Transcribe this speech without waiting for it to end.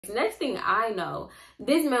Next thing I know,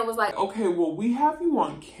 this man was like, okay, well, we have you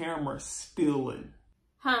on camera stealing.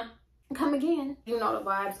 Huh? Come again. You know the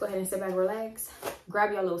vibes. Go ahead and sit back, relax,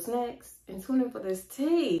 grab your little snacks, and tune in for this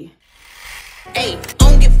tea. Hey, I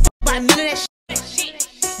don't give a fuck about none of that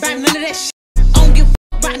shit. About none of that shit. I don't give a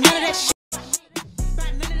fuck about none of that shit.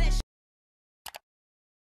 About none of that shit.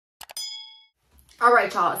 All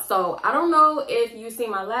right, y'all. So I don't know if you seen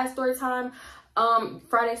my last story time,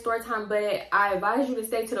 Friday story time, but I advise you to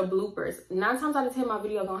stay to the bloopers. 9 times out of 10 my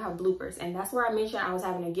video gonna have bloopers, and that's where I mentioned I was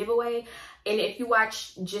having a giveaway. And if you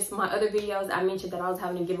watch just my other videos, I mentioned that I was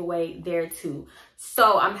having a giveaway there too.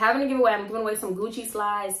 So I'm having a giveaway. I'm giving away some Gucci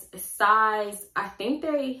slides, size, I think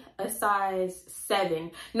they a size 7.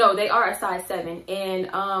 No, they are a size 7. And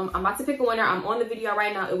I'm about to pick a winner. I'm on the video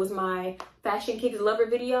right now. It was my Fashion Kicks Lover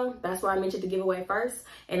video. That's where I mentioned the giveaway first,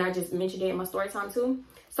 and I just mentioned it in my story time too.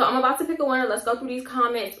 So I'm about to pick a winner. Let's go through these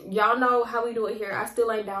comments. Y'all know how we do it here. I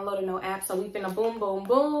still ain't downloaded no app, so we finna boom, boom,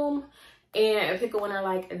 boom, and pick a winner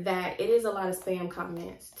like that. It is a lot of spam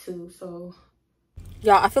comments too, so.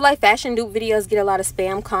 Y'all, I feel like fashion dupe videos get a lot of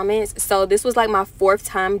spam comments. So this was like my 4th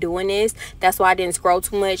time doing this. That's why I didn't scroll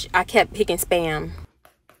too much. I kept picking spam.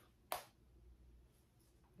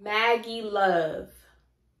 Maggie Love.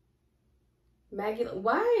 Maggie,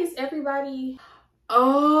 why is everybody...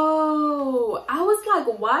 Oh, I was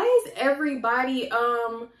like, why is everybody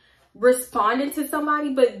responding to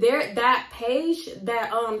somebody? But that page, that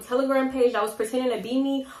Telegram page that was pretending to be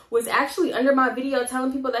me, was actually under my video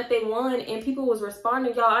telling people that they won, and people was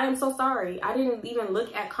responding. Y'all, I am so sorry. I didn't even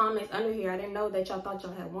look at comments under here. I didn't know that y'all thought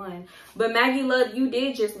y'all had won. But Maggie Love, you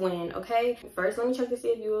did just win, okay? First, let me check to see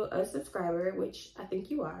if you're a subscriber, which I think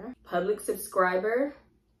you are. Public subscriber.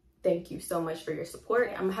 Thank you so much for your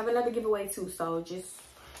support. I'm gonna have another giveaway too, so just,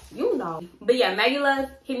 you know. But yeah, Maggie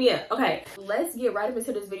Love, hit me up. Okay, let's get right up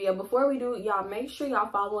into this video. Before we do, y'all, make sure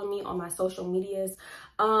y'all following me on my social medias.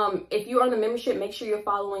 If you're on the membership, make sure you're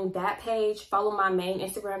following that page. Follow my main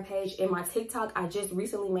Instagram page and my TikTok. I just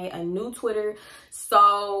recently made a new Twitter,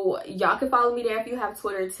 so y'all can follow me there if you have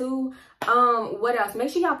Twitter too. What else?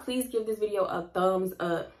 Make sure y'all please give this video a thumbs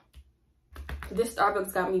up. This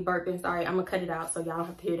Starbucks got me burping. Sorry, I'm gonna cut it out so y'all don't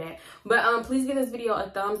have to hear that. But please give this video a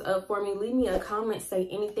thumbs up for me. Leave me a comment, say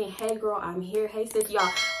anything. Hey girl, I'm here. Hey sis. Y'all,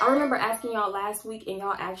 I remember asking y'all last week and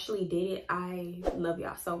y'all actually did it. I love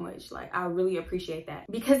y'all so much. Like, I really appreciate that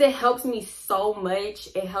because it helps me so much.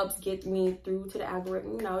 It helps get me through to the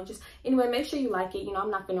algorithm, you know. Just anyway, make sure you like it. You know,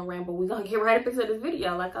 I'm not gonna ramble. We're gonna get right up into this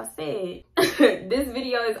video. Like I said, this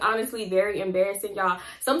video is honestly very embarrassing, y'all.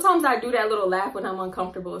 Sometimes I do that little laugh when I'm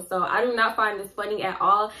uncomfortable, so I do not find this funny at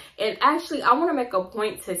all. And actually, I want to make a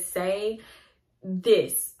point to say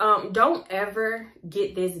this. Don't ever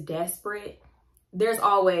get this desperate. There's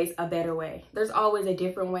always a better way. There's always a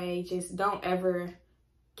different way. Just don't ever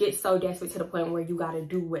get so desperate to the point where you got to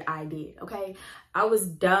do what I did, okay? I was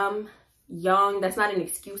dumb, young. That's not an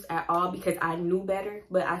excuse at all because I knew better,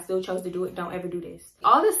 but I still chose to do it. Don't ever do this.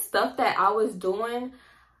 All the stuff that I was doing,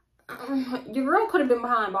 your girl could have been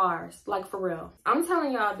behind bars, like for real. I'm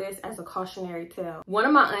telling y'all this as a cautionary tale. One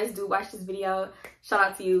of my aunts do watch this video. Shout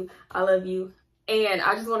out to you. I love you. And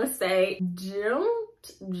I just want to say, don't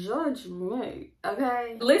judge me,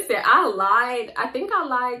 okay? Listen, I lied. I think I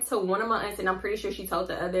lied to one of my aunts, and I'm pretty sure she told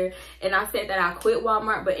the other. And I said that I quit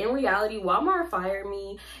Walmart, but in reality, Walmart fired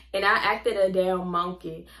me, and I acted a damn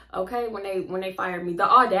monkey, okay? When they fired me, the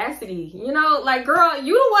audacity, you know, like, girl,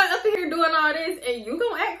 you the one up here doing all this, and you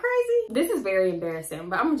gonna act crazy? This is very embarrassing,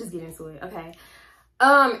 but I'm gonna just get into it, okay?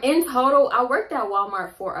 In total, I worked at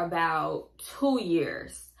Walmart for about 2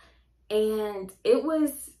 years. And it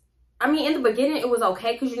was, I mean, in the beginning, it was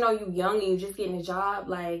okay because, you know, you young and you just getting a job.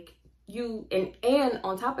 Like, you, and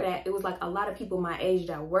on top of that, it was like a lot of people my age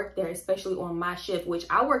that worked there, especially on my shift, which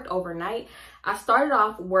I worked overnight. I started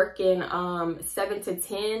off working 7 to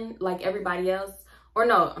 10 like everybody else. Or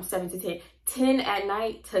no, I'm 7 to 10. 10 at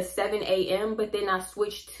night to 7 a.m. But then I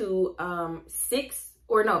switched to 6.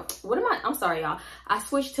 Or no, I'm sorry, y'all. I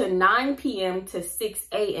switched to 9 p.m. to 6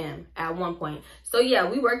 a.m. at one point. So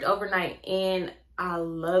yeah, we worked overnight and I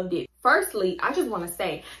loved it. Firstly, I just want to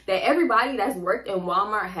say that everybody that's worked in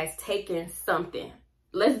Walmart has taken something.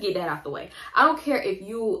 Let's get that out the way. I don't care if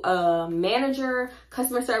you a manager,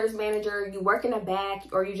 customer service manager, you work in a back,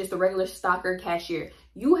 or you just a regular stocker, cashier.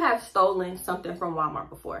 You have stolen something from Walmart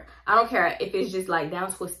before. I don't care if it's just like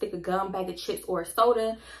down to a stick of gum, bag of chips, or a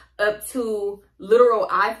soda, up to literal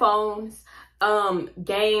iPhones,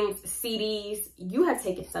 games, CDs, you have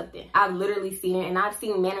taken something. I've literally seen it, and I've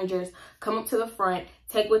seen managers come up to the front,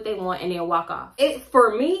 take what they want, and then walk off.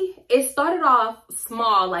 For me, it started off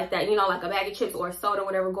small like that, you know, like a bag of chips or a soda,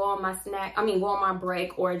 whatever, go on my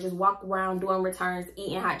break, or just walk around doing returns,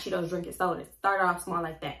 eating hot Cheetos, drinking sodas. Started off small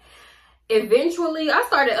like that. Eventually, I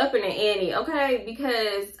started upping the ante, okay?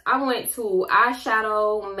 Because I went to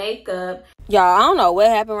eyeshadow, makeup. Y'all, I don't know what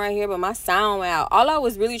happened right here, but my sound went out. All I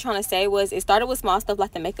was really trying to say was it started with small stuff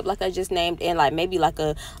like the makeup, like I just named, and like maybe like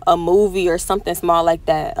a movie or something small like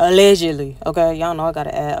that. Allegedly, okay? Y'all know I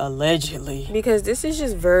gotta add allegedly. Because this is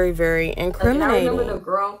just very, very incriminating. And I remember the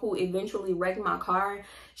girl who eventually wrecked my car.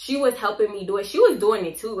 She was helping me do it. She was doing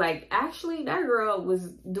it too. Like, actually, that girl was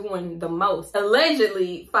doing the most.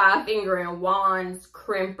 Allegedly, 5-fingering wands,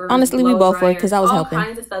 crimpers. Honestly, we both were, because I was helping. All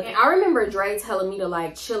kinds of stuff. And I remember Dre telling me to,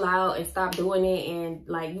 like, chill out and stop doing it and,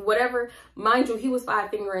 like, whatever. Mind you, he was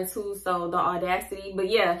 5-fingering too, so the audacity. But,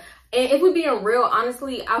 yeah. And if we're being real,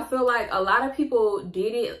 honestly, I feel like a lot of people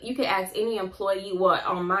did it. You could ask any employee,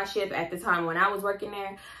 on my shift at the time when I was working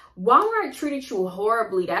there. Walmart treated you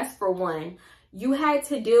horribly. That's for one. You had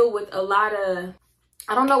to deal with a lot of,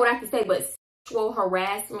 I don't know what I can say, but sexual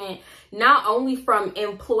harassment, not only from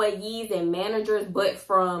employees and managers, but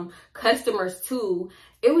from customers too.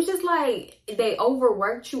 It was just like they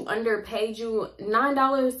overworked you, underpaid you.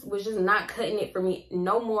 $9 was just not cutting it for me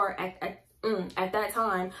no more at that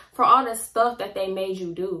time for all the stuff that they made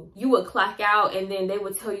you do. You would clock out and then they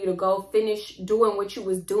would tell you to go finish doing what you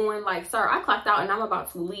was doing. Like, sir, I clocked out and I'm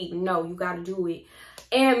about to leave. No, you got to do it.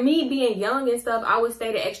 And me being young and stuff, I would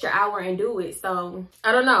stay the extra hour and do it. So,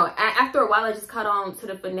 I don't know. After a while, I just caught on to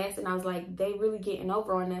the finesse. And I was like, they really getting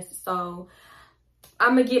over on this. So,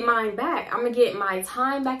 I'm going to get mine back. I'm going to get my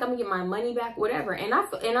time back. I'm going to get my money back, whatever. And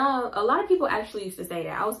a lot of people actually used to say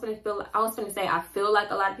that. I was going to say, I feel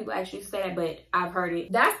like a lot of people actually used to say that, but I've heard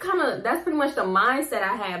it. That's pretty much the mindset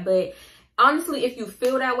I had. But honestly, if you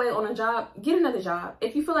feel that way on a job, get another job.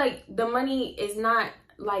 If you feel like the money is not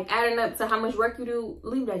like adding up to how much work you do,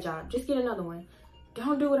 leave that job. Just get another one.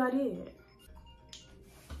 Don't do what I did.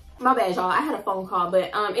 My bad, y'all. I had a phone call.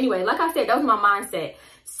 But anyway, like I said, that was my mindset.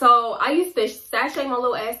 So I used to sashay my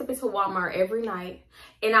little ass up into Walmart every night.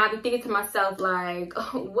 And I'd be thinking to myself, like,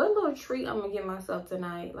 what little treat I'm gonna get myself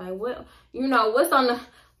tonight? Like, what, you know, what's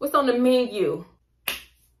on the menu?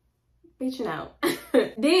 Bitch, no.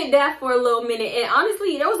 Did that for a little minute. And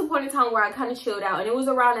honestly, there was a point in time where I kind of chilled out. And it was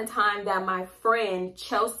around the time that my friend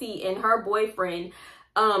Chelsea and her boyfriend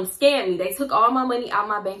scammed me. They took all my money out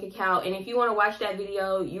my bank account. And if you want to watch that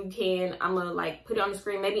video, you can. I'm gonna like put it on the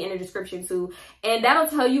screen, maybe in the description too. And that'll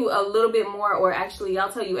tell you a little bit more, or actually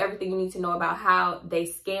I'll tell you everything you need to know about how they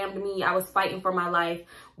scammed me. I was fighting for my life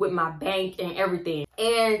with my bank and everything.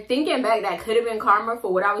 And thinking back, that could have been karma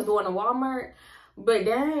for what I was doing in Walmart. But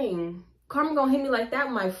dang, karma gonna hit me like that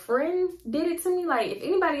when my friend did it to me. Like, if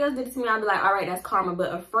anybody else did it to me, I'd be like, all right, that's karma.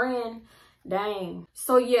 But a friend, dang.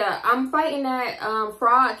 So yeah, I'm fighting that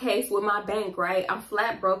fraud case with my bank, right? I'm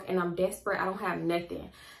flat broke and I'm desperate. I don't have nothing.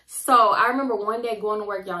 So I remember one day going to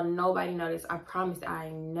work. Y'all, nobody noticed. I promise I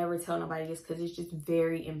never tell nobody this because it's just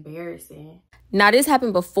very embarrassing. Now, this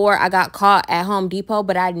happened before I got caught at Home Depot,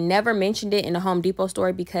 but I never mentioned it in the Home Depot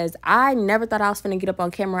story because I never thought I was finna get up on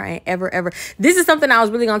camera and ever. This is something I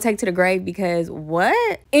was really gonna take to the grave because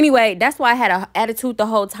what? Anyway, that's why I had an attitude the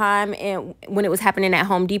whole time and when it was happening at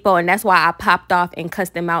Home Depot, and that's why I popped off and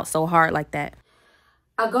cussed them out so hard like that.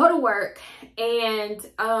 I go to work and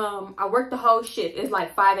I work the whole shift. It's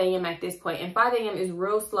like 5 a.m. at this point. And 5 a.m. is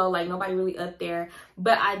real slow. Like, nobody really up there.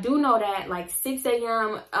 But I do know that like 6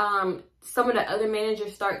 a.m. Some of the other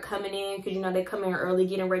managers start coming in because, you know, they come in early,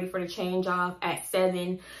 getting ready for the change off at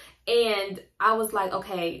 7. And I was like,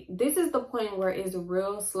 okay, this is the point where it's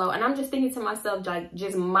real slow. And I'm just thinking to myself, like,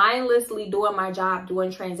 just mindlessly doing my job,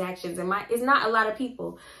 doing transactions. And it's not a lot of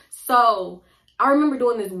people. So I remember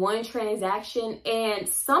doing this one transaction and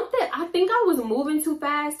I think I was moving too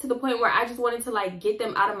fast to the point where I just wanted to like get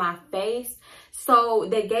them out of my face. So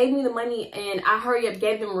they gave me the money and I hurry up,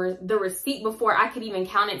 gave them the receipt before I could even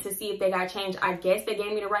count it to see if they got change. I guess they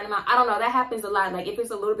gave me the right amount. I don't know. That happens a lot. Like, if it's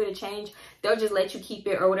a little bit of change, they'll just let you keep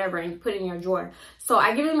it or whatever and put it in your drawer. So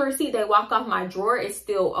I give them a receipt. They walk off. My drawer is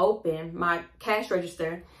still open, my cash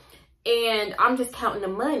register. And I'm just counting the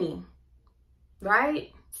money,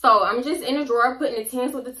 right? So I'm just in a drawer putting the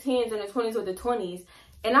 10s with the 10s and the 20s with the 20s.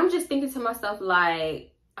 And I'm just thinking to myself,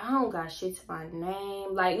 like, I don't got shit to my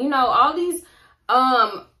name. Like, you know, all these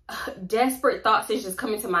desperate thoughts is just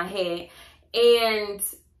coming to my head. And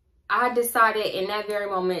I decided in that very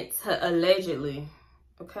moment to allegedly,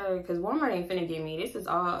 Okay, because Walmart ain't finna give me. This is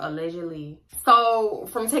all allegedly. So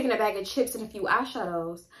from taking a bag of chips and a few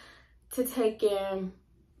eyeshadows to taking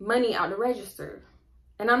money out the register.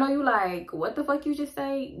 And I know you like, what the fuck you just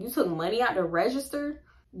say? You took money out the register?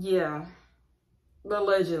 Yeah,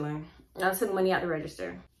 allegedly. I took money out the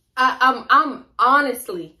register. I'm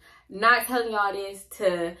honestly not telling y'all this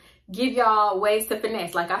to give y'all ways to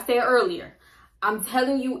finesse. Like I said earlier, I'm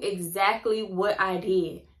telling you exactly what I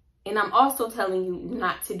did. And I'm also telling you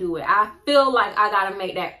not to do it. I feel like I gotta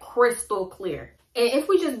make that crystal clear. And if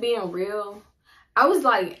we just being real, I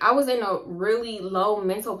was in a really low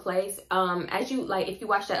mental place. As you, like, if you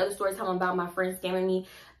watch that other story time about my friend scamming me,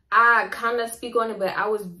 I kind of speak on it, but I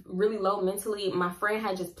was really low mentally. My friend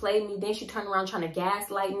had just played me. Then she turned around trying to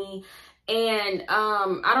gaslight me. And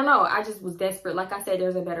I don't know. I just was desperate. Like I said,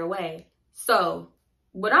 there's a better way. So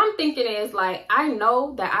what I'm thinking is, like, I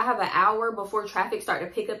know that I have an hour before traffic start to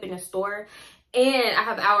pick up in the store, and I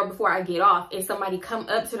have an hour before I get off and somebody come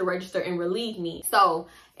up to the register and relieve me. So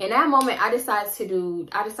in that moment, I decided to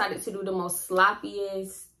do the most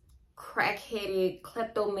sloppiest, crackheaded,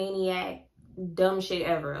 kleptomaniac, dumb shit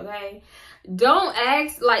ever, okay? Don't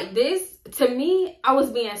ask, like, this, to me, I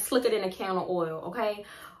was being slicker than a can of oil, okay?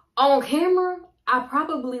 On camera, I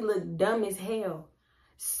probably look dumb as hell.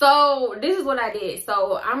 So this is what I did.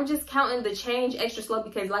 So I'm just counting the change extra slow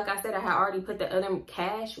because, like I said, I had already put the other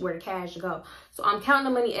cash where the cash go. So I'm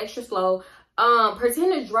counting the money extra slow.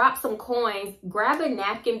 Pretend to drop some coins, grab a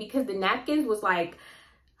napkin because the napkins was like,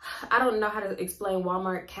 I don't know how to explain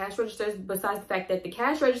Walmart cash registers besides the fact that the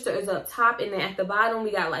cash register is up top and then at the bottom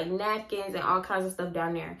we got like napkins and all kinds of stuff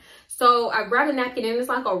down there. So I grab a napkin and it's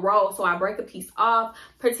like a roll, so I break a piece off,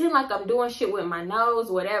 pretend like I'm doing shit with my nose,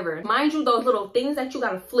 whatever. Mind you, those little things that you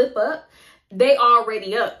gotta flip up, they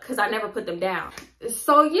already up because I never put them down.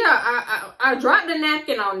 So yeah, I dropped the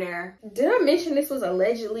napkin on there. Did I mention this was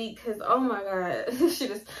allegedly? Because oh my god, this shit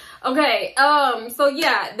is okay. So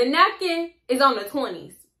yeah, the napkin is on the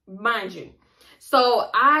 20s, mind you. So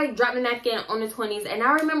I dropped the napkin on the 20s, and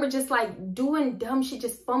I remember just like doing dumb shit,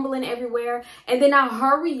 just fumbling everywhere. And then I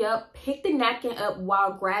hurry up, pick the napkin up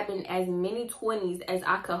while grabbing as many 20s as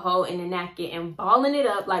I could hold in the napkin and balling it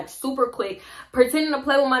up like super quick, pretending to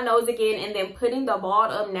play with my nose again, and then putting the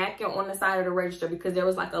balled up napkin on the side of the register because there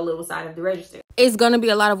was like a little side of the register. It's gonna be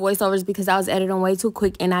a lot of voiceovers because I was editing way too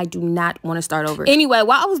quick and I do not want to start over. Anyway,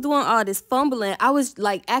 while I was doing all this fumbling, I was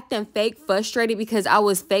like acting fake frustrated because I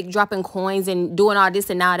was fake dropping coins and doing all this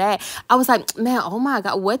and all that. I was like, man, oh my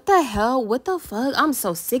god, what the hell, what the fuck, I'm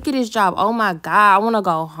so sick of this job. Oh my god, I want to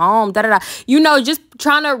go home, da da da. You know, just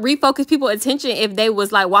trying to refocus people's attention if they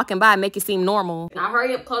was like walking by and make it seem normal. And I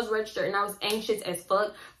hurry up, close the register, and I was anxious as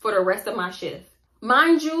fuck for the rest of my shift.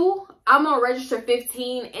 Mind you, I'm on register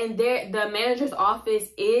 15 and the manager's office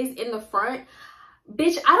is in the front.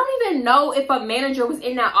 Bitch, I don't even know if a manager was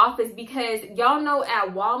in that office because y'all know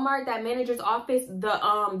at Walmart, that manager's office,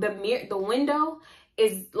 the window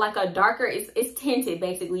is like a darker, it's tinted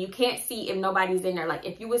basically. You can't see if nobody's in there. Like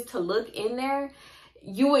if you was to look in there,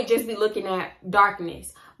 you would just be looking at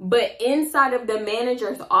darkness. But inside of the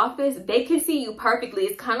manager's office, they can see you perfectly.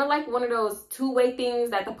 It's kind of like one of those two-way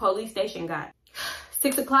things that the police station got.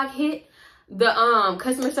 6 o'clock hit, the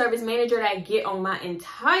customer service manager that get on my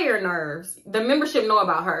entire nerves. The membership know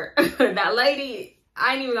about her. That lady,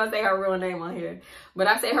 I ain't even gonna say her real name on here, but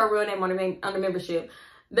I say her real name on the membership.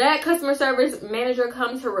 That customer service manager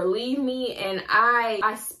comes to relieve me, and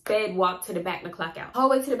I sped walk to the back to clock out. Whole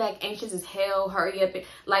way to the back, anxious as hell, hurry up.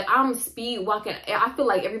 Like I'm speed walking. I feel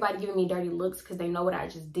like everybody giving me dirty looks because they know what I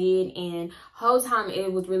just did. And whole time it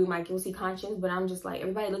was really my guilty conscience, but I'm just like,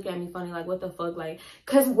 everybody looking at me funny, like what the fuck? Like,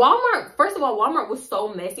 cause Walmart, first of all, Walmart was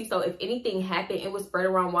so messy. So if anything happened, it was spread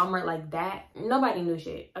around Walmart like that. Nobody knew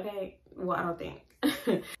shit, okay? Well, I don't think.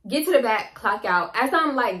 Get to the back, clock out. As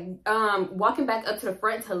I'm like walking back up to the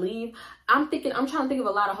front to leave, I'm trying to think of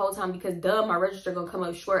a lot of whole time because duh, my register gonna come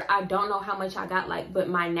up short. I don't know how much I got, like, but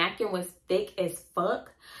my napkin was thick as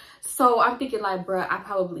fuck. So I'm thinking like, bruh, I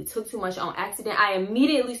probably took too much on accident. I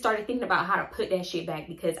immediately started thinking about how to put that shit back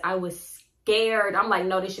because I was scared. I'm like,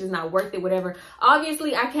 no, this shit is not worth it, whatever.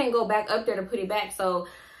 Obviously, I can't go back up there to put it back. So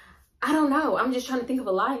I don't know. I'm just trying to think of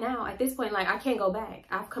a lie now. At this point, like, I can't go back.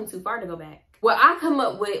 I've come too far to go back. What I come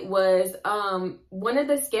up with was one of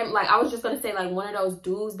the scam, like I was just gonna say, like one of those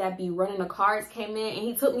dudes that be running the cards came in and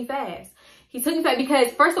he took me fast. He took me fast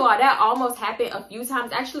because first of all, that almost happened a few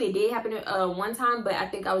times. Actually, it did happen one time, but I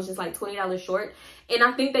think I was just like $20 short. And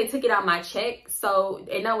I think they took it out my check. So,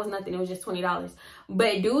 and that was nothing. It was just $20.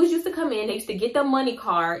 But dudes used to come in, they used to get the money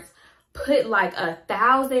cards, put like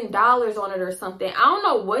 $1,000 on it or something. I don't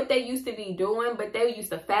know what they used to be doing, but they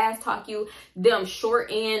used to fast talk you. Them short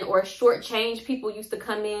end or short change people used to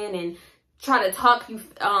come in and try to talk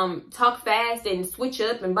fast and switch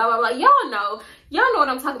up and blah blah blah. Y'all know what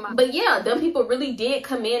I'm talking about. But yeah, them people really did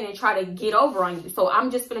come in and try to get over on you. So I'm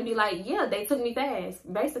just gonna be like, yeah, they took me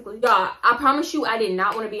fast, basically. Y'all, I promise you, I did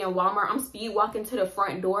not want to be in Walmart. I'm speed walking to the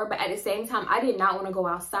front door, but at the same time, I did not want to go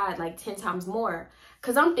outside like 10 times more.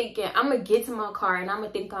 Cause I'm thinking I'm gonna get to my car and I'm gonna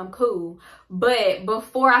think I'm cool. But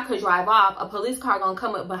before I could drive off, a police car gonna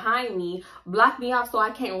come up behind me, block me off so I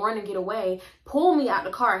can't run and get away, pull me out the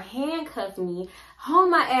car, handcuff me, haul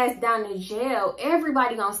my ass down to jail.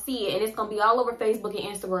 Everybody gonna see it and it's gonna be all over Facebook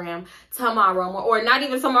and Instagram tomorrow, or not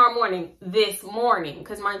even tomorrow morning, this morning.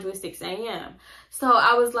 Cause mind you, it's 6 a.m. So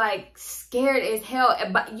I was like scared as hell.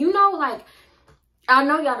 But you know, like, I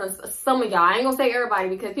know y'all, some of y'all, I ain't gonna say everybody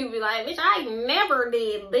because people be like, bitch, I never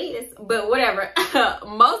did this, but whatever.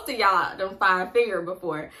 Most of y'all done 5-finger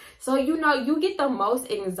before. So, you know, you get the most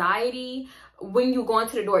anxiety when you go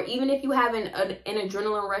into the door. Even if you have an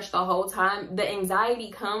adrenaline rush the whole time, the anxiety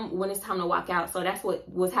come when it's time to walk out. So that's what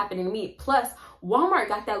was happening to me. Plus, Walmart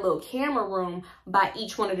got that little camera room by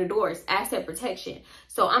each one of the doors, asset protection.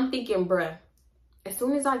 So I'm thinking, bruh, as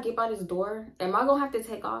soon as I get by this door, am I gonna have to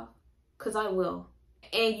take off? Because I will.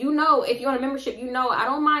 And you know, if you're on a membership, you know I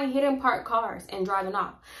don't mind hitting parked cars and driving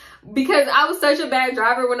off. Because I was such a bad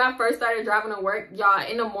driver when I first started driving to work. Y'all,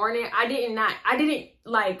 in the morning, I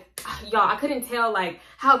couldn't tell like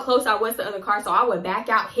how close I was to other cars. So I would back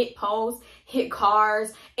out, hit poles, hit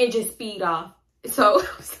cars, and just speed off. So,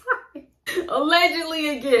 sorry.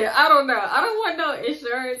 Allegedly again, I don't know. I don't want no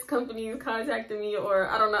insurance companies contacting me, or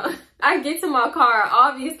I don't know. I get to my car,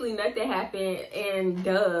 obviously nothing happened, and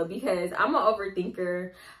duh, because I'm an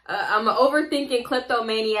overthinker. I'm an overthinking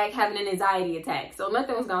kleptomaniac having an anxiety attack, so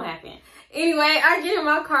nothing was gonna happen. Anyway, I get in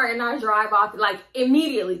my car and I drive off like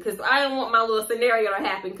immediately because I don't want my little scenario to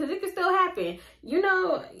happen, because it could still happen. You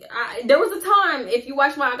know, there was a time, if you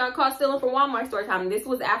watch I got caught stealing from Walmart Storytime. This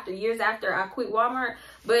was years after I quit Walmart.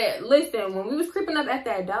 But listen, when we was creeping up at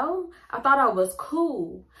that door, I thought I was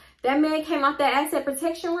cool. That man came out that asset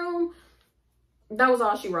protection room. That was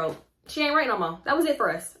all she wrote. She ain't right no more. That was it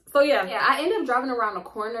for us. So yeah, I ended up driving around the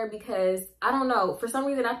corner because, I don't know, for some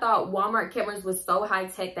reason I thought Walmart cameras was so high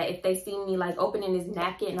tech that if they see me like opening this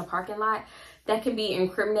napkin in a parking lot, that could be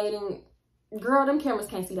incriminating. Girl, them cameras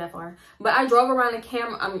can't see that far. But I drove around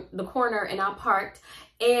the corner and I parked,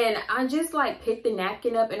 and I just like picked the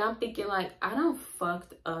napkin up, and I'm thinking like, I done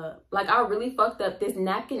fucked up. Like, I really fucked up. This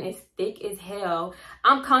napkin is thick as hell.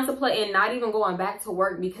 I'm contemplating not even going back to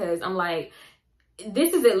work because I'm like,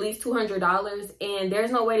 this is at least $200, and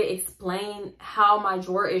there's no way to explain how my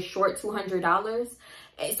drawer is short $200.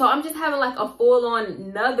 So I'm just having like a full-on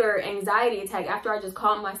another anxiety attack after I just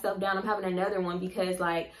calmed myself down. I'm having another one because,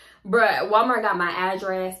 like, bruh, Walmart got my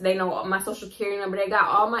address. They know my social security number. They got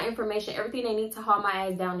all my information, everything they need to haul my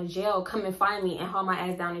ass down to jail. Come and find me and haul my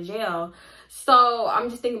ass down to jail. So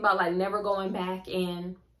I'm just thinking about like never going back,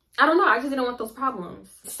 and I don't know. I just didn't want those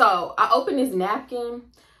problems. So I opened this napkin,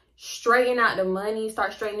 straighten out the money,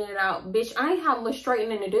 start straightening it out. Bitch, I ain't have much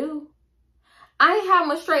straightening to do.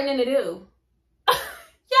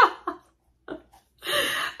 Yeah.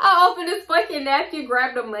 I opened this fucking napkin,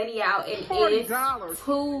 grabbed the money out, and it's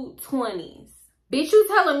 $2.20s. Bitch, you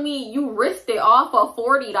telling me you risked it all for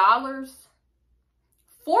 $40?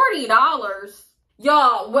 $40?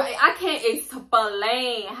 Y'all, I can't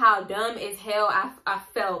explain how dumb as hell I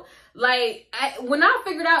felt. Like, when I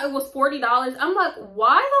figured out it was $40, I'm like,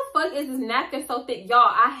 why the fuck is this napkin so thick? Y'all,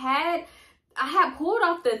 I had pulled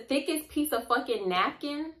off the thickest piece of fucking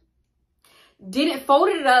napkin, didn't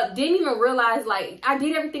folded it up, didn't even realize, like, I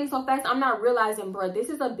did everything so fast, I'm not realizing, bro, this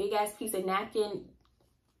is a big ass piece of napkin.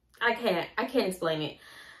 I can't explain it.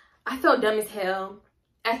 I felt dumb as hell.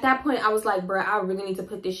 At that point, I was like, bro, I really need to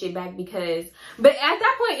put this shit back because, but at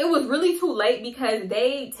that point, it was really too late because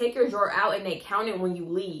they take your drawer out and they count it when you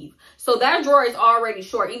leave. So that drawer is already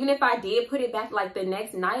short. Even if I did put it back like the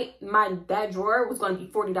next night, that drawer was going to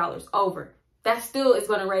be $40 over. That still is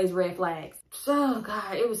going to raise red flags. So,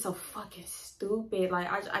 God, it was so fucking stupid. Like,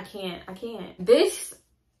 I can't. This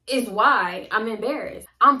is why I'm embarrassed.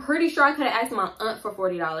 I'm pretty sure I could have asked my aunt for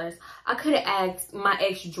 $40. I could have asked my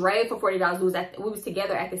ex Dre for $40. We was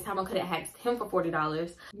together at this time. I could have asked him for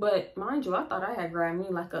 $40. But mind you, I thought I had grabbed me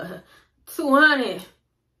like a $200.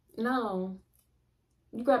 No,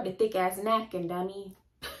 you grabbed a thick ass napkin, dummy.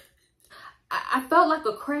 I felt like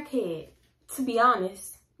a crackhead, to be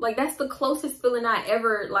honest. Like, that's the closest feeling I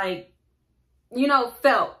ever, like, you know,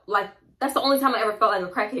 felt. Like, that's the only time I ever felt like a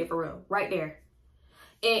crackhead for real, right there.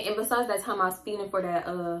 And besides that time I was feeding for that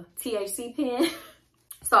THC pen.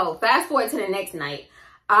 So fast forward to the next night.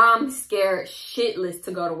 I'm scared shitless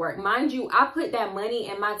to go to work. Mind you, I put that money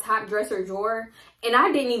in my top dresser drawer and I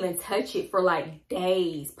didn't even touch it for like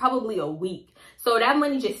days, probably a week. So that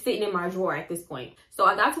money just sitting in my drawer at this point. So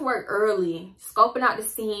I got to work early, scoping out the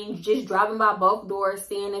scene, just driving by both doors,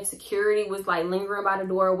 seeing if security was like lingering by the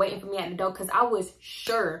door, waiting for me at the door. Cause I was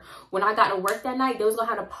sure when I got to work that night, they was gonna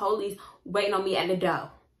have the police waiting on me at the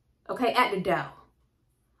door. Okay, at the door.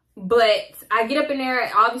 But I get up in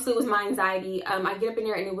there, obviously it was my anxiety. I get up in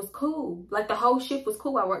there and it was cool. Like the whole shift was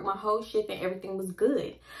cool. I worked my whole shift and everything was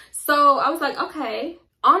good. So I was like, okay.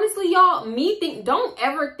 Honestly, y'all, don't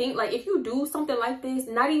ever think like if you do something like this,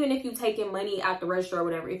 not even if you taking money out the register or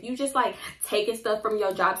whatever, if you just like taking stuff from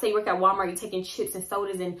your job, say you work at Walmart, you're taking chips and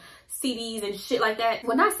sodas and CDs and shit like that.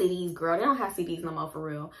 Well, not CDs, girl. They don't have CDs no more for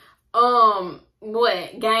real.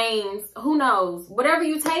 What? Games? Who knows? Whatever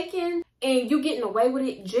you taking and you getting away with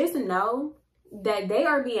it, just know that they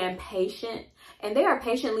are being patient and they are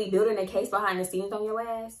patiently building a case behind the scenes on your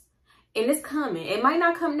ass. And it's coming. It might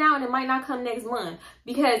not come now and it might not come next month.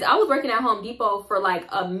 Because I was working at Home Depot for like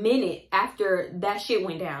a minute after that shit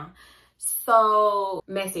went down. So,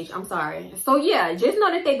 I'm sorry. So yeah, just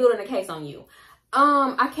know that they building a case on you.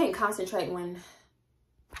 I can't concentrate when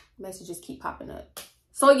messages keep popping up.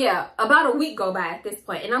 So yeah, about a week go by at this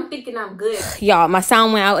point, and I'm thinking I'm good. Y'all, my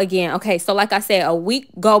sound went out again. Okay, so like I said, a week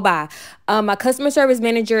go by. My customer service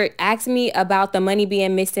manager asked me about the money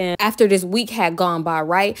being missing after this week had gone by,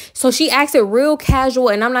 right? So she asked it real casual,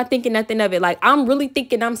 and I'm not thinking nothing of it. Like, I'm really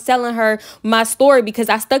thinking I'm selling her my story because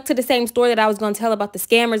I stuck to the same story that I was going to tell about the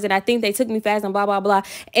scammers, and I think they took me fast and blah, blah, blah.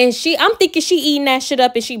 And I'm thinking she eating that shit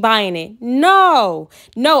up and she buying it. No.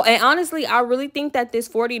 And honestly, I really think that this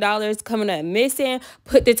 $40 coming up missing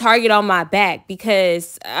put the target on my back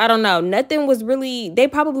because I don't know, nothing was really, they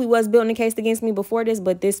probably was building a case against me before this,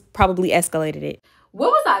 but this probably escalated it. What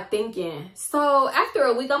was I thinking? So after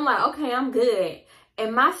a week, I'm like, okay, I'm good.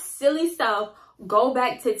 And my silly self go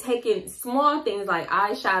back to taking small things like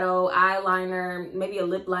eyeshadow, eyeliner, maybe a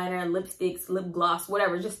lip liner, lipsticks, lip gloss,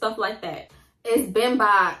 whatever, just stuff like that. It's been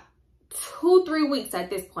by 2-3 weeks at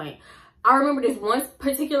this point. I remember this one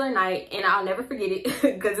particular night, and I'll never forget it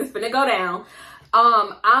because it's gonna go down.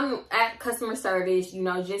 I'm at customer service, you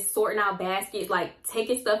know, just sorting out baskets, like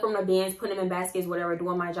taking stuff from the bins, putting them in baskets, whatever,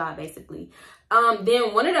 doing my job basically.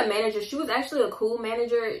 Then one of the managers, she was actually a cool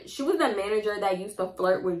manager. She was the manager that used to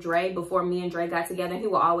flirt with Dre before me and Dre got together. He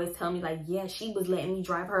would always tell me like, yeah, she was letting me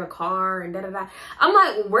drive her car and da da da. I'm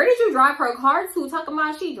like, where did you drive her car to? Talking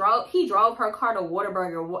about he drove her car to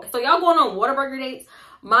Whataburger. So y'all going on Whataburger dates?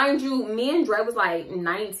 Mind you, me and Dre was like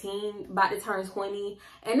 19, about to turn 20.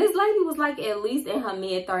 And this lady was like at least in her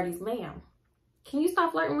mid-30s. Ma'am, can you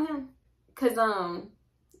stop flirting with him? Cause,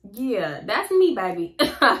 yeah, that's me, baby.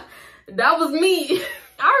 That was me.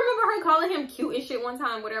 I remember her calling him cute and shit one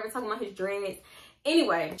time, whatever, talking about his dreads.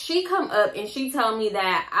 Anyway, she come up and she told me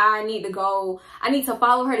that I need to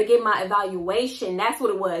follow her to get my evaluation. That's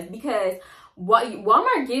what it was, because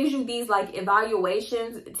Walmart gives you these like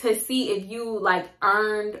evaluations to see if you like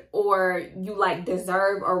earned or you like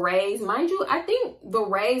deserve a raise. Mind you, I think the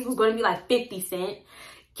raise was going to be like 50 cents.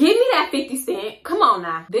 Give me that 50 cents. Come on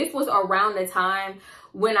now. This was around the time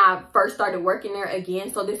when I first started working there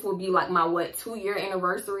again. So this would be like my 2-year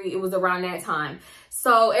anniversary. It was around that time.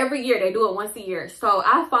 So every year they do it once a year. So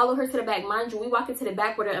I follow her to the back. Mind you, we walk into the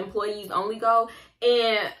back where the employees only go.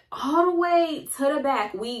 And all the way to the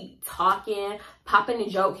back, we talking, popping a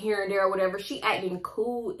joke here and there or whatever. She acting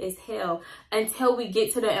cool as hell until we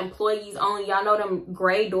get to the employees only. Y'all know them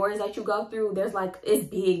gray doors that you go through? There's like, it's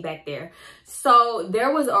big back there. So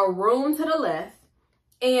there was a room to the left.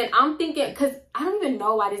 And I'm thinking, because I don't even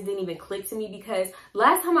know why this didn't even click to me, because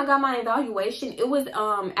last time I got my evaluation, it was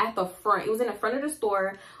at the front. It was in the front of the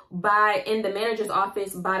store in the manager's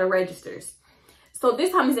office by the registers. So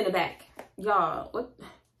this time it's in the back. Y'all, what?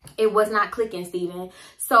 It was not clicking, Steven.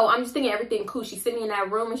 So I'm just thinking everything cool. She sent me in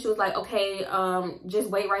that room and she was like, okay, just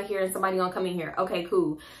wait right here and somebody gonna come in here. Okay,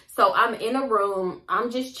 cool. So I'm in a room. I'm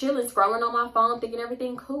just chilling, scrolling on my phone, thinking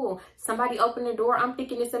everything cool. Somebody opened the door. I'm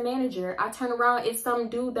thinking it's a manager. I turn around. It's some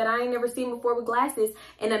dude that I ain't never seen before with glasses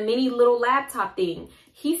and a mini little laptop thing.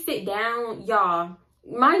 He sit down, y'all.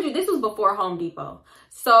 Mind you, this was before Home Depot.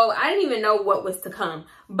 So I didn't even know what was to come.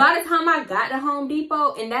 By the time I got to Home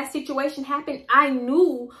Depot and that situation happened, I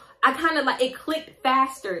knew I kind of like, it clicked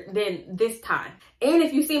faster than this time. And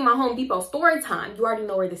if you see my Home Depot story time, you already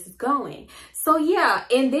know where this is going. So yeah,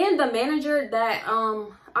 and then the manager that,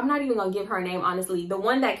 I'm not even gonna give her name, honestly. The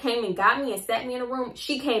one that came and got me and sat me in a room,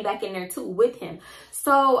 she came back in there too with him.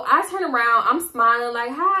 So I turn around, I'm smiling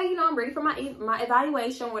like, hi, you know, I'm ready for my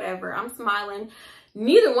evaluation, whatever. I'm smiling.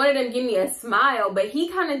 Neither one of them give me a smile, but he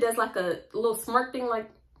kind of does like a little smirk thing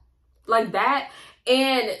like that.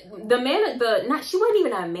 And she wasn't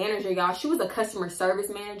even a manager, y'all. She was a customer service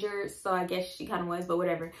manager. So I guess she kind of was, but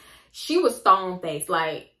whatever. She was stone faced.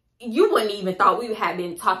 Like, you wouldn't even thought we had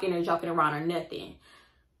been talking or joking around or nothing.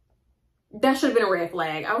 That should have been a red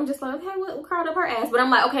flag. I was just like, okay, what crawled up her ass? But I'm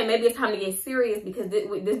like, okay, maybe it's time to get serious because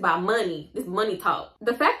this about money. This money talk.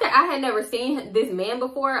 The fact that I had never seen this man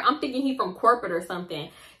before, I'm thinking he from corporate or something.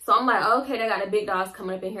 So I'm like, okay, they got the big dogs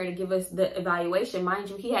coming up in here to give us the evaluation. Mind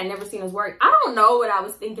you, he had never seen us work. I don't know what I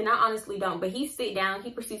was thinking. I honestly don't. But he sit down.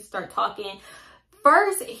 He proceeds to start talking.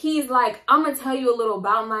 First, he's like, I'm going to tell you a little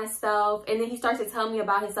about myself. And then he starts to tell me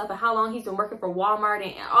about himself and how long he's been working for Walmart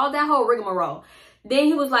and all that whole rigmarole. Then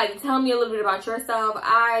he was like, tell me a little bit about yourself.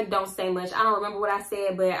 I don't say much. I don't remember what I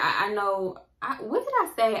said, but I know. What did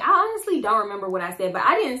I say? I honestly don't remember what I said, but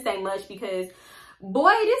I didn't say much because,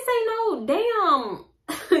 boy, this ain't no damn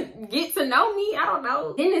get to know me. I don't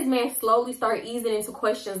know. Then this man slowly started easing into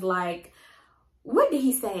questions like, what did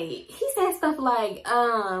he say? He said stuff like,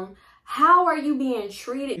 how are you being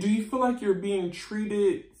treated? Do you feel like you're being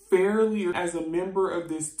treated fairly as a member of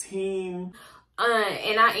this team?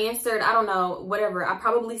 And I answered, I don't know, whatever. I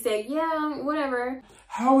probably said, yeah, whatever.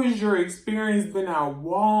 How has your experience been at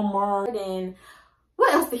Walmart? And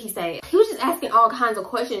what else did he say? He was just asking all kinds of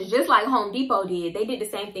questions, just like Home Depot did. They did the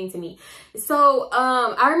same thing to me. So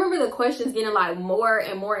I remember the questions getting like more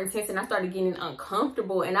and more intense, and I started getting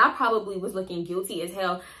uncomfortable, and I probably was looking guilty as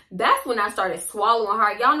hell. That's when I started swallowing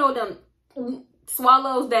hard. Y'all know them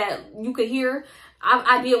swallows that you could hear?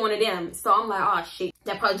 I did one of them. So I'm like, oh shit,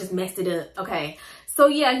 that probably just messed it up. Okay. So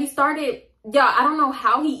yeah, he started, yeah, I don't know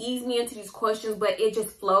how he eased me into these questions, but it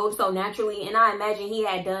just flowed so naturally. And I imagine he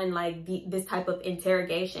had done like this type of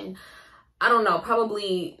interrogation, I don't know,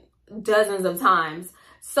 probably dozens of times.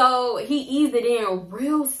 So he eased it in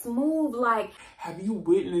real smooth. Like, have you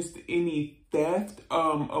witnessed any theft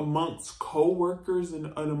amongst co-workers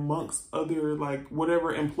and amongst other like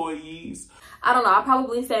whatever employees? I don't know. I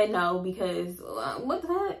probably said no because what the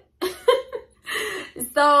heck?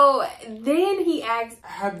 So then he asked,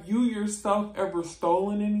 have you yourself ever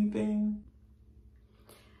stolen anything?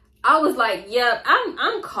 I was like, yep,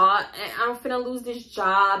 I'm caught and I'm finna lose this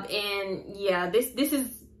job. And yeah, this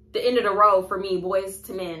is the end of the road for me, boys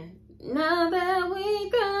to men. Now that we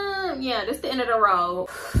come. Yeah, this the end of the road.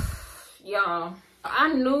 Y'all,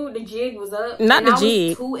 I knew the jig was up. Not the I jig.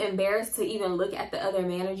 was too embarrassed to even look at the other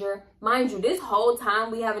manager. Mind you, this whole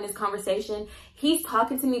time we having this conversation, he's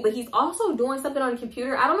talking to me, but he's also doing something on the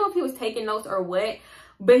computer. I don't know if he was taking notes or what,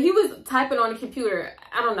 but he was typing on the computer.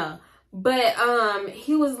 I don't know. But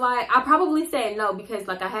he was like, I probably said no because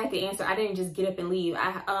like I had to answer. I didn't just get up and leave.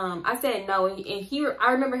 I said no, and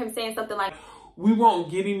I remember him saying something like, we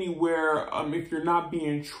won't get anywhere if you're not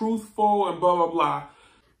being truthful and blah blah blah.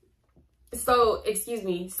 So, excuse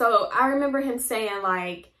me. So I remember him saying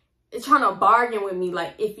like, trying to bargain with me.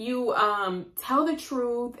 Like, if you tell the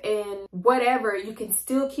truth and whatever, you can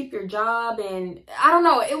still keep your job. And I don't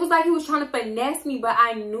know. It was like he was trying to finesse me, but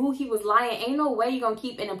I knew he was lying. Ain't no way you're going to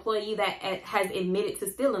keep an employee that has admitted to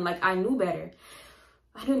stealing. Like, I knew better.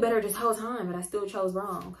 I knew better this whole time, but I still chose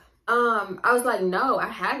wrong. I was like, no, I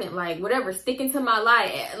haven't. Like, whatever, sticking to my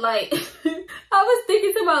lie. Like, I was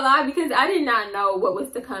sticking to my lie because I did not know what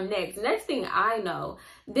was to come next. Next thing I know,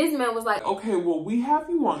 this man was like, okay, well, we have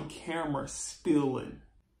you on camera stealing.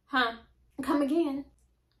 Huh? Come again.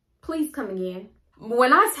 Please come again.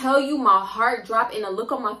 When I tell you my heart dropped and the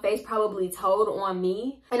look on my face probably told on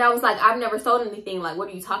me. And I was like, I've never sold anything. Like, what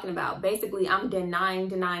are you talking about? Basically, I'm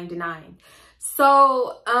denying.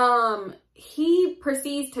 So, he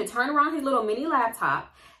proceeds to turn around his little mini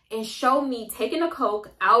laptop and show me taking a Coke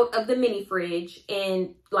out of the mini fridge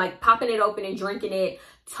and like popping it open and drinking it,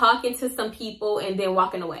 talking to some people, and then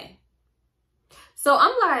walking away. So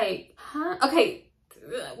I'm like, huh? Okay,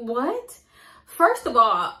 what? First of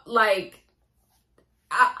all, like,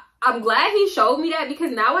 I'm glad he showed me that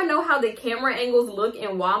because now I know how the camera angles look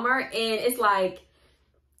in Walmart. And it's like,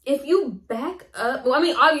 if you back up, well, I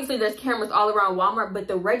mean, obviously there's cameras all around Walmart, but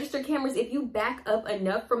the register cameras, if you back up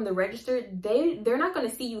enough from the register, they're not going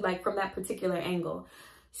to see you like from that particular angle.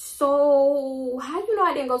 So how do you know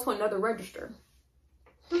I didn't go to another register?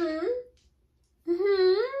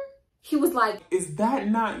 He was like, is that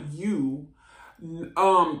not you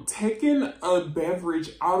taking a beverage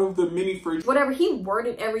out of the mini fridge. Whatever, he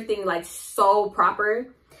worded everything like so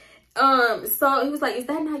proper. So he was like, is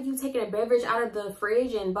that not you taking a beverage out of the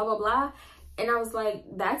fridge and blah, blah, blah? And I was like,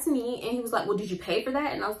 that's me. And he was like, well, did you pay for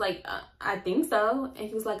that? And I was like, I think so. And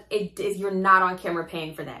he was like, you're not on camera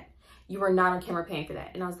paying for that. You are not on camera paying for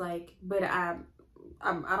that. And I was like, but I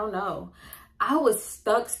don't know. I was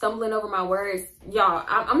stuck stumbling over my words. Y'all,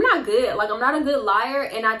 I'm not good. Like, I'm not a good liar,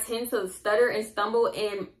 and I tend to stutter and stumble,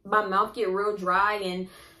 and my mouth get real dry, and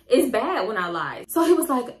it's bad when I lie. So he was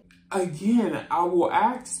like, again, I will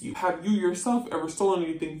ask you, have you yourself ever stolen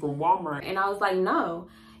anything from Walmart? And I was like, no.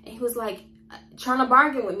 And he was like, trying to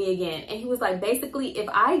bargain with me again. And he was like, basically, if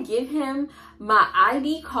I give him my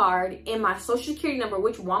ID card and my social security number,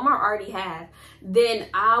 which Walmart already have, then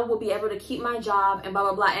I will be able to keep my job and blah,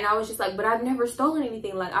 blah, blah. And I was just like, but I've never stolen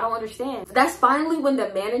anything. Like, I don't understand. That's finally when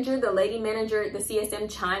the manager, the lady manager, the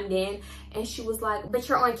CSM chimed in, and she was like, but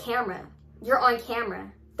you're on camera. You're on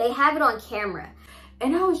camera. They have it on camera.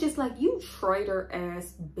 And I was just like, you traitor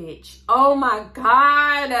ass bitch. Oh my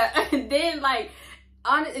God. And then like,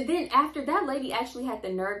 then after that, lady actually had the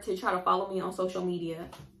nerve to try to follow me on social media.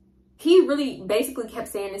 He really basically kept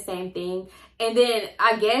saying the same thing. And then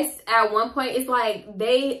I guess at one point, it's like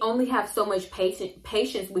they only have so much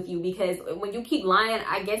patience with you, because when you keep lying,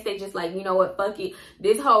 I guess they just like, you know what, fuck it.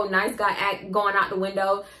 This whole nice guy act going out the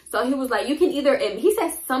window. So he was like, you can either, he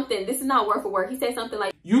said something, this is not word for word. He said something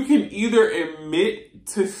like, you can either admit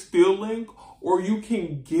to stealing, or you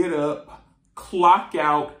can get up, clock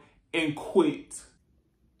out, and quit.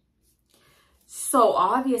 So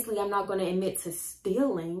obviously I'm not going to admit to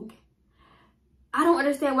stealing. I don't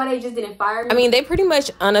understand why they just didn't fire me. I mean, they pretty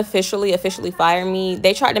much officially fired me.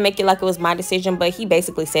 They tried to make it like it was my decision, but he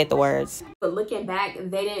basically said the words. But looking back,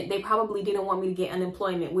 they probably didn't want me to get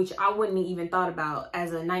unemployment, which I wouldn't even thought about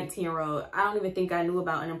as a 19-year-old. I don't even think I knew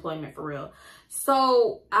about unemployment for real.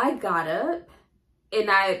 So I got up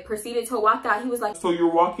and I proceeded to walk out. He was like, so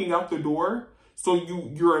you're walking out the door? So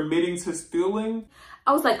you're admitting to stealing?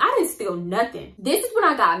 I was like, I didn't steal nothing. This is when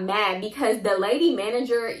I got mad, because the lady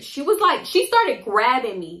manager, she was like, she started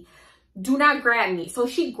grabbing me. Do not grab me. So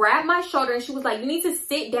she grabbed my shoulder and she was like, you need to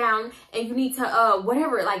sit down and you need to,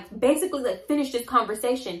 whatever, like basically like finish this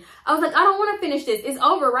conversation. I was like, I don't want to finish this. It's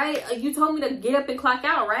over, right? You told me to get up and clock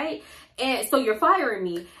out, right? And so you're firing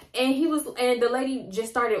me. And the lady just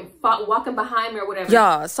started walking behind me or whatever.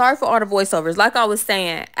 Y'all, sorry for all the voiceovers. Like I was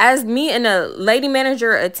saying, as me and the lady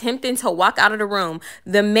manager attempting to walk out of the room,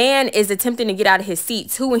 the man is attempting to get out of his seat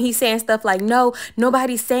too. And he's saying stuff like, no,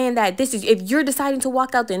 nobody's saying that. This is, if you're deciding to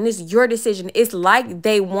walk out, then this is your decision. It's like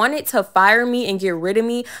they wanted to fire me and get rid of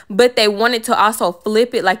me, but they wanted to also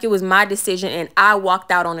flip it like it was my decision and I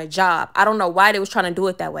walked out on a job. I don't know why they was trying to do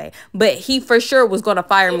it that way, but he for sure was going to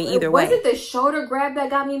fire me either way. Was it the shoulder grab that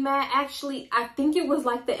got me mad? Actually, I think it was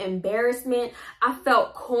like the embarrassment. I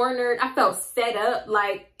felt cornered. I felt set up.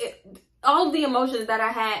 Like all of the emotions that I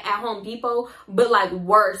had at Home Depot, but like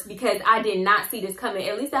worse, because I did not see this coming.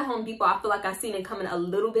 At least at Home Depot, I feel like I seen it coming a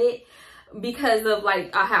little bit, because of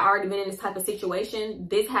like I had already been in this type of situation.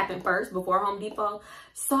 This happened first before Home Depot.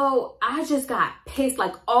 So I just got pissed.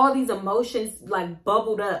 Like all these emotions like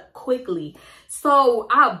bubbled up quickly. So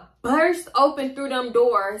I burst open through them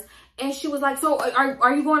doors. And she was like, so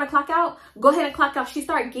are you going to clock out? Go ahead and clock out. She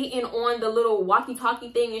started getting on the little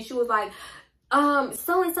walkie-talkie thing. And she was like,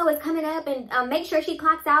 so-and-so is coming up, and make sure she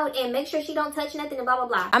clocks out and make sure she don't touch nothing and blah, blah,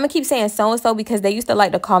 blah. I'm going to keep saying so-and-so because they used to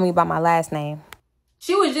like to call me by my last name.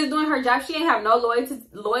 She was just doing her job. She didn't have no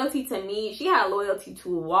loyalty to me. She had loyalty to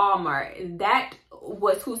Walmart. That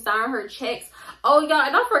was who signed her checks. Oh, y'all,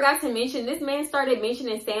 and I forgot to mention, this man started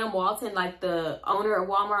mentioning Sam Walton, like the owner of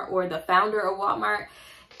Walmart or the founder of Walmart.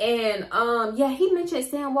 And yeah, he mentioned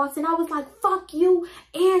Sam Walton. I was like, fuck you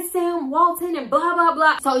and Sam Walton and blah, blah,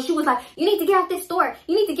 blah. So she was like, you need to get out this store.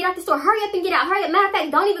 You need to get out this store. Hurry up and get out. Hurry up. Matter of fact,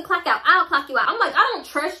 don't even clock out. I'll clock you out. I'm like, I don't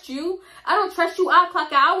trust you. I don't trust you. I'll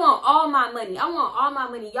clock out. I want all my money. I want all my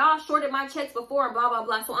money. Y'all shorted my checks before and blah, blah,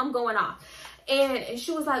 blah. So I'm going off. And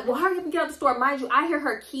she was like, well, hurry up and get out the store. Mind you, I hear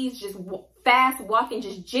her keys just fast walking,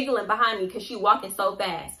 just jiggling behind me because she walking so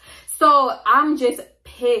fast. So I'm just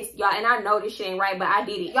pissed, y'all, and I know this shit ain't right, but I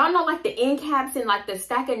did it. Y'all know like the end caps and like the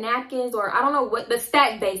stack of napkins, or I don't know what, the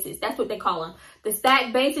stack bases, that's what they call them, the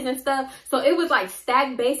stack bases and stuff. So it was like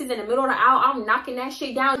stack bases in the middle of the aisle. I'm knocking that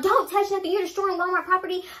shit down. Don't touch nothing. You're destroying Walmart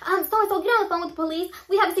property. So-and-so, get on the phone with the police.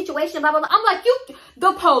 We have a situation, blah, blah, blah. I'm like, you,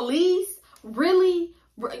 the police? Really?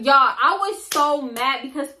 Y'all, I was so mad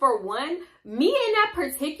because for one, me in that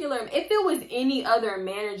particular, if it was any other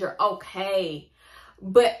manager, okay.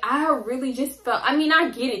 But I really just felt, I mean, I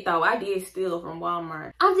get it though. I did steal from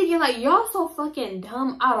Walmart. I'm thinking like, y'all so fucking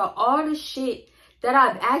dumb. Out of all the shit that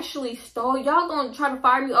I've actually stole, y'all gonna try to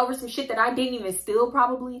fire me over some shit that I didn't even steal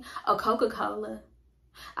probably? A Coca-Cola.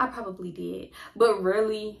 I probably did. But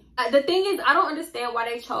really, the thing is, I don't understand why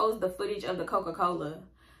they chose the footage of the Coca-Cola.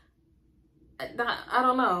 I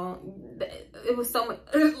don't know. It was so much.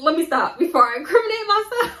 Let me stop before I incriminate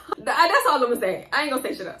myself. That's all I'm gonna say. I ain't gonna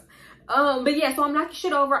say shit else. But yeah, so I'm knocking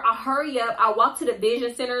shit over. I hurry up. I walk to the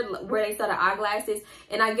vision center where they sell the eyeglasses,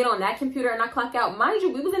 and I get on that computer and I clock out. Mind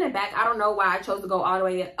you, we was in the back. I don't know why I chose to go all the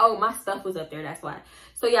way there. Oh, my stuff was up there. That's why.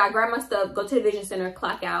 So yeah, I grabbed my stuff, go to the vision center,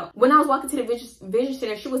 clock out. When I was walking to the vision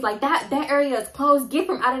center, she was like, that area is closed. Get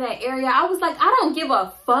from out of that area. I was like, I don't give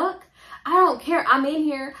a fuck. I don't care. I'm in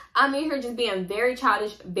here just being very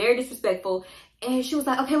childish, very disrespectful. And she was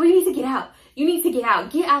like, okay, well, you need to get out. You need to get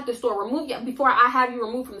out. Get out the store. Before I have you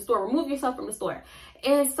removed from the store. Remove yourself from the store.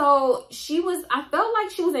 And so I felt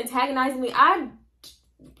like she was antagonizing me.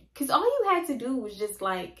 Because all you had to do was just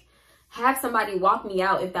like have somebody walk me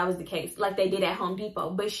out if that was the case, like they did at Home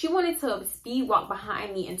Depot. But she wanted to speed walk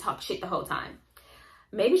behind me and talk shit the whole time.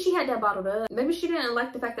 Maybe she had that bottled up. Maybe she didn't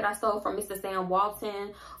like the fact that I stole from Mr. Sam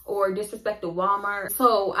Walton or disrespected Walmart.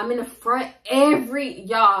 So I'm in the front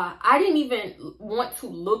y'all, I didn't even want to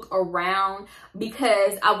look around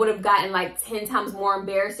because I would have gotten like 10 times more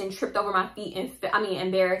embarrassed and tripped over my feet and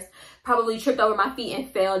probably tripped over my feet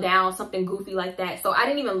and fell down, something goofy like that. So I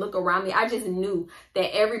didn't even look around me. I just knew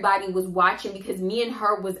that everybody was watching because me and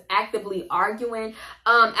her was actively arguing.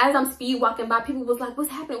 As I'm speed walking by, people was like, what's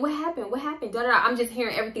happening? What happened? What happened? Da, da, da. I'm just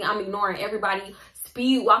hearing everything. I'm ignoring everybody,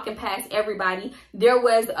 speed walking past everybody. There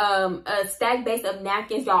was a stack base of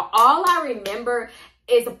napkins, y'all. All I remember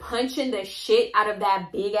is punching the shit out of that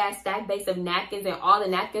big ass stack base of napkins and all the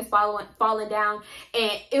napkins falling down.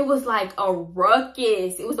 And it was like a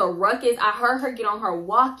ruckus. It was a ruckus. I heard her get on her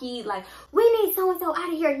walkie like, we need so-and-so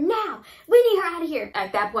out of here now. We need her out of here.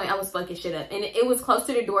 At that point, I was fucking shit up. And it was close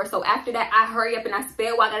to the door. So after that, I hurry up and I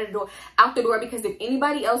sped walk out the door because if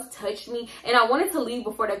anybody else touched me and I wanted to leave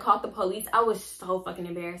before they called the police, I was so fucking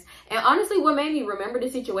embarrassed. And honestly, what made me remember the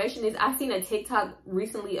situation is I seen a TikTok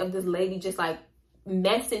recently of this lady just like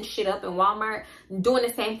messing shit up in Walmart, doing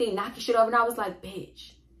the same thing, knocking shit over, and I was like,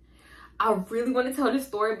 bitch, I really want to tell this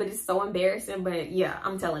story, but it's so embarrassing. But yeah,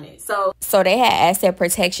 I'm telling it. So they had asset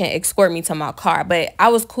protection escort me to my car, but I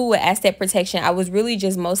was cool with asset protection. I was really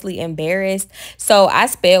just mostly embarrassed. So I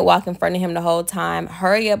sped walk in front of him the whole time,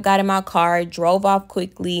 hurry up, got in my car, drove off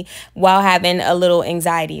quickly while having a little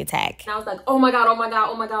anxiety attack. And I was like, oh my God, oh my God,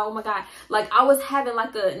 oh my God, oh my God. Like I was having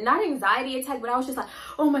like not anxiety attack, but I was just like,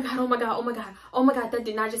 oh my God, oh my God, oh my God, oh my God, that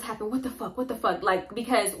did not just happen. What the fuck? What the fuck? Like,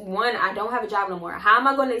 because one, I don't have a job no more. How am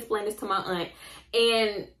I going to explain this to my aunt?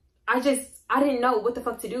 And I didn't know what the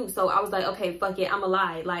fuck to do. So I was like, okay, fuck it, I'ma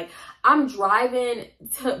lie. Like, I'm driving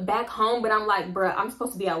back home, but I'm like, bruh, I'm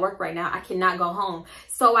supposed to be at work right now. I cannot go home.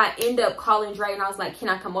 So I end up calling Dre and I was like, can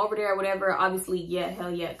I come over there or whatever? Obviously, yeah,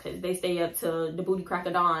 hell yeah, because they stay up till the booty crack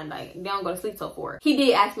of dawn. Like, they don't go to sleep till 4. He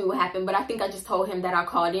did ask me what happened, but I think I just told him that I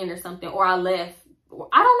called in or something, or I left.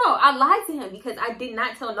 I don't know. I lied to him because I did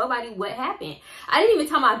not tell nobody what happened. I didn't even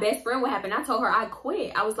tell my best friend what happened. I told her I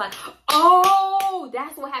quit. I was like, oh,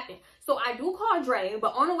 that's what happened. So I do call Dre,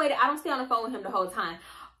 but on the way I don't stay on the phone with him the whole time.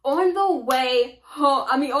 On the way home,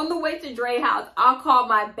 on the way to Dre's house, I'll call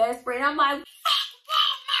my best friend. I'm like, fuck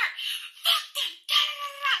Walmart, fuck them, da, da,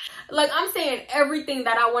 da, da. Like, I'm saying everything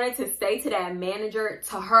that I wanted to say to that manager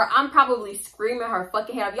to her. I'm probably screaming her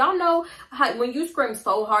fucking head off. Y'all know how when you scream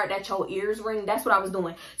so hard that your ears ring? That's what I was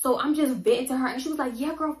doing. So I'm just venting to her and she was like,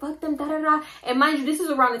 yeah, girl, fuck them, da da da. And mind you, this is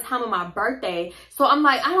around the time of my birthday. So I'm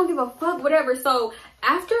like, I don't give a fuck, whatever. So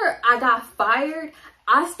after I got fired,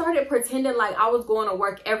 I started pretending like I was going to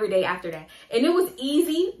work every day after that. And it was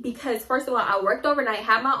easy because first of all, I worked overnight,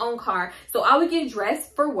 had my own car. So I would get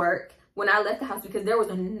dressed for work when I left the house because there was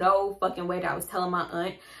no fucking way that I was telling my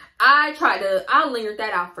aunt. I lingered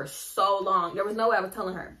that out for so long. There was no way I was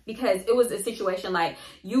telling her because it was a situation like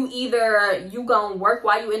you gonna work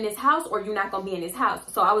while you in this house or you not gonna be in this house.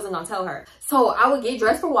 So I wasn't gonna tell her. So I would get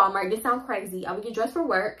dressed for Walmart. This sounds crazy. I would get dressed for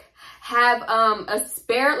work, have a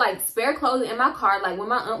spare clothes in my car. Like when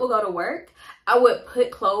my aunt would go to work, I would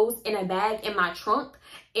put clothes in a bag in my trunk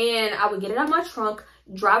and I would get it out of my trunk,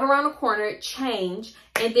 drive around the corner, change,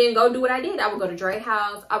 and then go do what I did. I would go to Dre's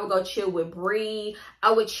house. I would go chill with Bree.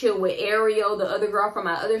 I would chill with Ariel, the other girl from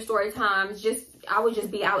my other story times. I would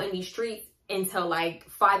just be out in these streets until like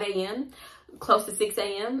 5 a.m., close to 6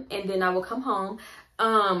 a.m. And then I would come home,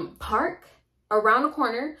 park around the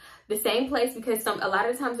corner, the same place because a lot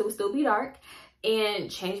of times it would still be dark. and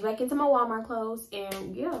changed back into my Walmart clothes.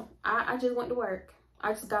 And yeah, I just went to work.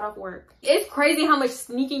 I just got off work. It's crazy how much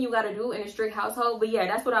sneaking you gotta do in a strict household. But yeah,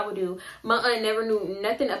 that's what I would do. My aunt never knew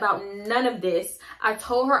nothing about none of this. I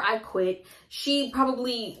told her I quit. She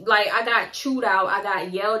probably, like, I got chewed out. I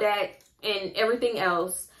got yelled at and everything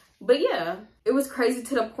else. But yeah, it was crazy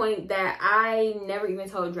to the point that I never even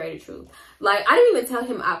told Dre the truth. Like, I didn't even tell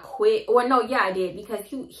him I quit. Or no, yeah, I did. Because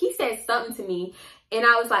he said something to me. And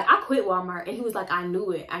I was like, I quit Walmart. And he was like, I knew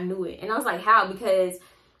it. I knew it. And I was like, how? Because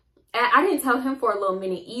I didn't tell him for a little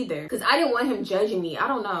minute either, because I didn't want him judging me. I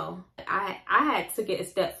don't know. I had took it a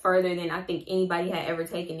step further than I think anybody had ever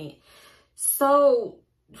taken it. So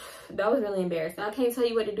that was really embarrassing. I can't tell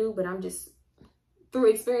you what to do, but I'm just,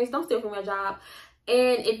 through experience, don't steal from your job.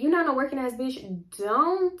 And if you're not a working ass bitch,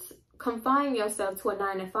 don't confine yourself to a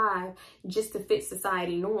 9-to-5 just to fit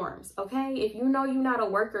society norms, okay? If you know you're not a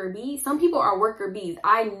worker bee, some people are worker bees.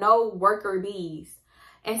 I know worker bees.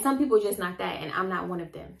 And some people just not that, and I'm not one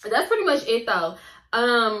of them. That's pretty much it though.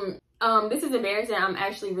 This is embarrassing. I'm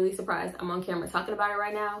actually really surprised I'm on camera talking about it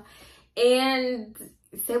right now. And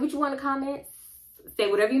say what you want in the comments.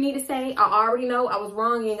 Say whatever you need to say. I already know I was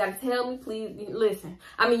wrong. You ain't gotta tell me. Please listen.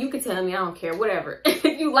 I mean, you can tell me. I don't care. Whatever. If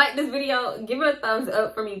you like this video, give it a thumbs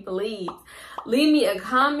up for me, please. Leave me a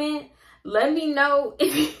comment. Let me know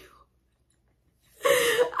if you...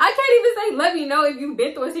 I can't even say let me know if you've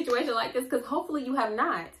been through a situation like this, because hopefully you have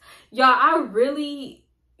not. Y'all, I really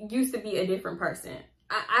used to be a different person.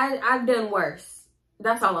 I've done worse.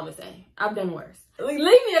 That's all I'm gonna say. I've done worse. Leave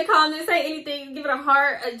me a comment, say anything, give it a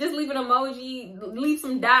heart, just leave an emoji, leave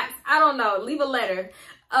some dots. I don't know, leave a letter.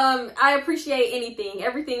 I appreciate anything.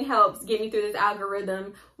 Everything helps get me through this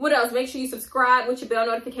algorithm. What else? Make sure you subscribe with your bell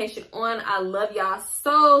notification on. I love y'all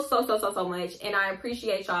so much. And I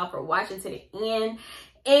appreciate y'all for watching to the end.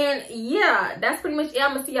 And yeah, that's pretty much it.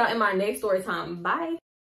 I'm going to see y'all in my next story time. Bye.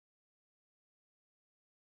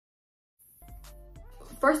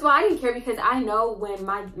 First of all, I didn't care because I know when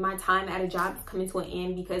my time at a job is coming to an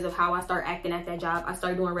end because of how I start acting at that job. I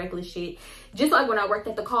started doing reckless shit. Just like when I worked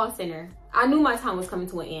at the call center. I knew my time was coming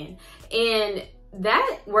to an end. And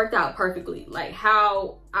that worked out perfectly. Like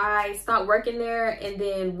how I stopped working there and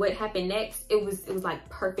then what happened next, it was like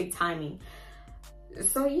perfect timing.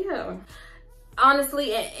 So yeah.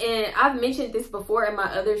 Honestly, and I've mentioned this before in my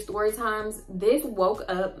other story times, this woke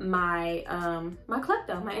up my my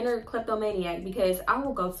klepto, my inner kleptomaniac, because I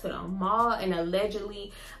will go to the mall and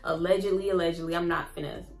allegedly, I'm not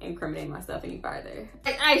finna incriminate myself any further.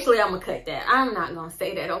 Actually, I'm gonna cut that. I'm not gonna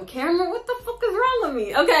say that on camera. What the fuck is wrong with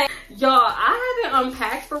me? Okay, y'all, I haven't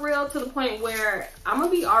unpacked for real to the point where I'm gonna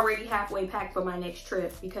be already halfway packed for my next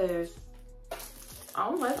trip because I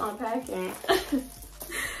don't like unpacking.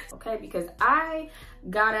 Okay, because I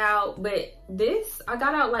got out, but I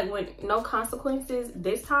got out like with no consequences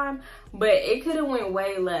this time, but it could have went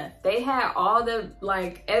way left. They had all the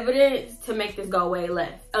like evidence to make this go way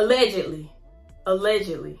left. Allegedly.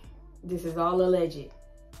 This is all alleged.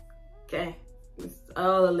 Okay, it's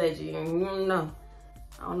all alleged. You don't know.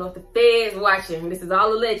 I don't know if the Fed's watching. This is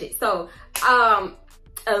all alleged. So,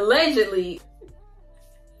 allegedly.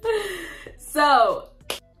 So,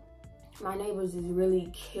 my neighbors is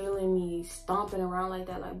really killing me, stomping around like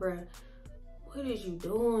that. Like, bruh, what is you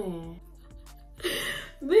doing?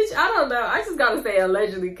 Bitch, I don't know. I just gotta say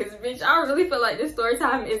allegedly, because, bitch, I really feel like this story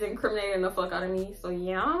time is incriminating the fuck out of me. So,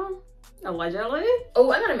 yeah, allegedly.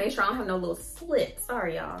 Oh, I gotta make sure I don't have no little slip.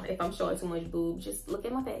 Sorry, y'all, if I'm showing too much boob. Just look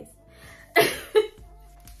at my face.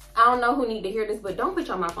 I don't know who need to hear this, but don't put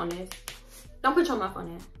your mouth on this. Don't put your mouth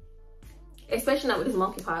on that. Especially not with this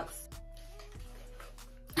monkeypox.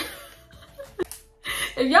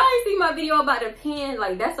 If y'all ain't seen my video about the pen,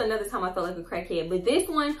 like that's another time I felt like a crackhead. But this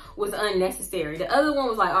one was unnecessary. The other one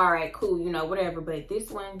was like, all right, cool, you know, whatever. But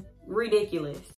this one, ridiculous.